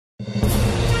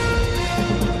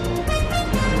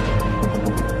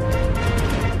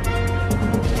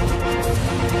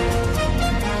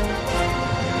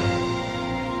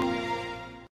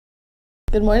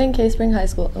Good morning, K-Spring High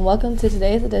School, and welcome to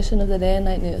today's edition of the Day and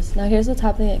Night News. Now here's what's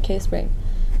happening at K-Spring.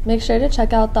 Make sure to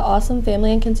check out the awesome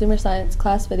Family and Consumer Science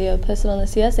class video posted on the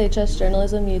CSHS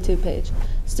Journalism YouTube page.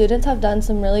 Students have done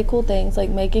some really cool things like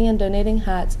making and donating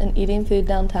hats and eating food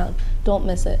downtown. Don't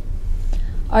miss it.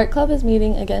 Art Club is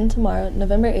meeting again tomorrow,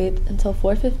 November 8th until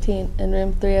 4:15 in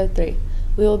room 303.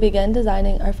 We will begin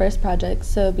designing our first project,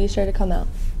 so be sure to come out.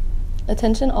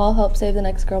 Attention all Help Save the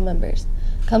Next Girl members.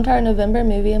 Come to our November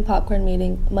movie and popcorn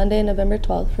meeting Monday, November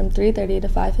 12th from 3:30 to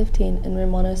 5:15 in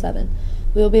room 107.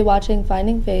 We will be watching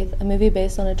Finding Faith, a movie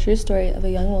based on a true story of a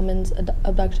young woman's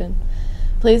abduction.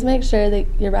 Please make sure that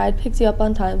your ride picks you up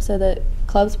on time so that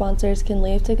club sponsors can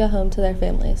leave to go home to their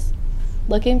families.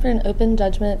 Looking for an open,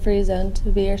 judgment-free zone to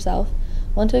be yourself?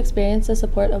 Want to experience the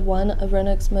support of one of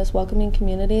Roanoke's most welcoming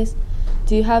communities?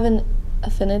 Do you have an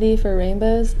affinity for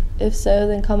rainbows? If so,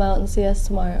 then come out and see us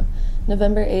tomorrow,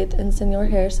 November 8th in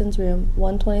Señor Harrison's room,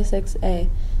 126A.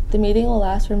 The meeting will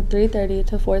last from 3:30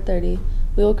 to 4:30.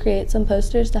 We will create some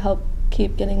posters to help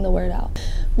keep getting the word out.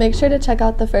 Make sure to check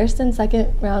out the first and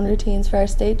second round routines for our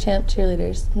State Champ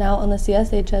Cheerleaders, now on the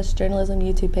CSHS Journalism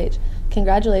YouTube page.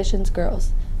 Congratulations,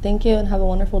 girls. Thank you and have a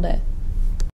wonderful day.